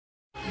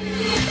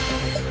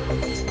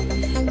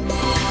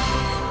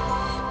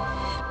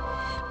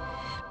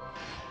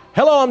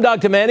Hello, I'm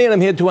Dr. Manny, and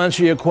I'm here to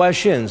answer your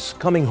questions.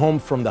 Coming home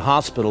from the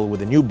hospital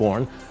with a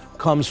newborn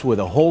comes with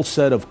a whole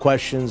set of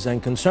questions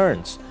and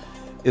concerns.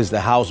 Is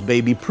the house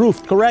baby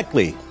proofed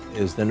correctly?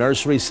 Is the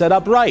nursery set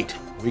up right?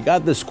 We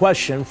got this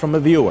question from a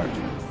viewer.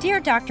 Dear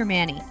Dr.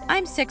 Manny,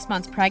 I'm 6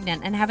 months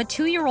pregnant and have a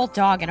 2-year-old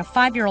dog and a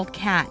 5-year-old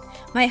cat.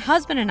 My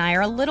husband and I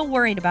are a little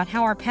worried about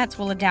how our pets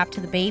will adapt to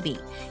the baby.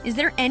 Is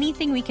there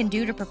anything we can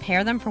do to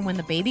prepare them for when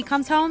the baby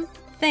comes home?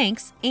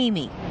 Thanks,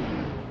 Amy.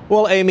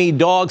 Well, Amy,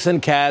 dogs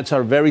and cats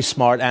are very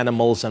smart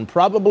animals and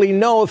probably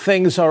know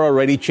things are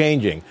already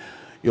changing.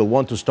 You'll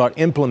want to start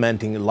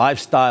implementing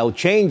lifestyle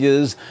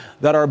changes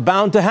that are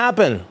bound to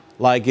happen.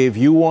 Like if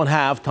you won't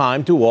have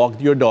time to walk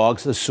your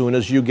dogs as soon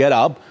as you get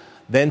up,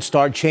 then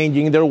start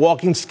changing their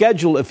walking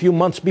schedule a few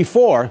months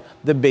before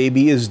the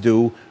baby is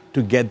due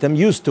to get them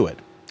used to it.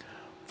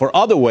 For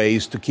other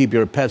ways to keep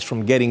your pets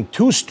from getting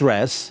too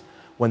stressed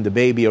when the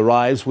baby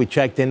arrives, we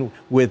checked in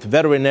with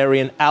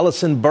veterinarian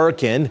Allison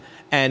Birkin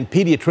and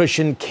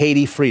pediatrician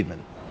Katie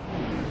Friedman.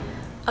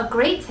 A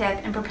great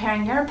tip in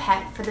preparing your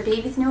pet for the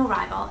baby's new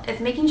arrival is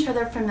making sure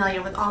they're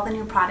familiar with all the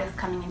new products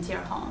coming into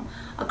your home.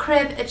 A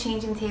crib, a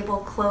changing table,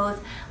 clothes.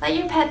 Let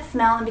your pet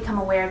smell and become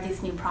aware of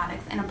these new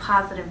products in a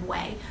positive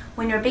way.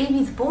 When your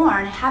baby's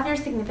born, have your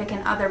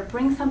significant other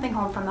bring something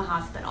home from the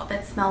hospital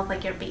that smells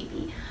like your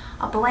baby.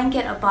 A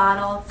blanket, a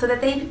bottle, so that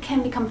they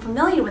can become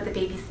familiar with the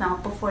baby smell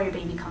before your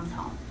baby comes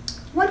home.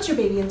 Once your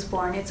baby is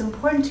born, it's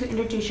important to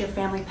introduce your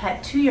family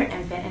pet to your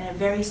infant in a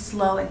very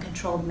slow and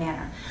controlled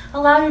manner.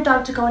 Allow your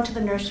dog to go into the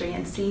nursery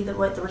and see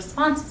what the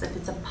response is. If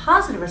it's a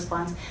positive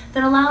response,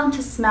 then allow him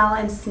to smell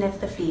and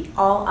sniff the feet,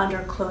 all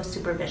under close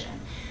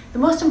supervision. The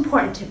most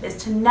important tip is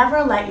to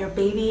never let your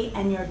baby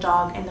and your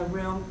dog in the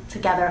room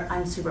together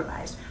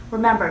unsupervised.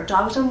 Remember,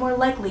 dogs are more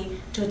likely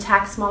to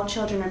attack small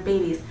children and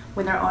babies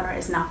when their owner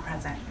is not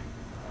present.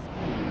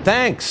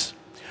 Thanks.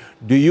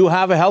 Do you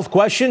have a health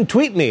question?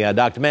 Tweet me at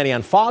Dr. Manny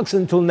on Fox.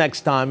 Until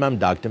next time, I'm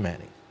Dr.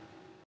 Manny.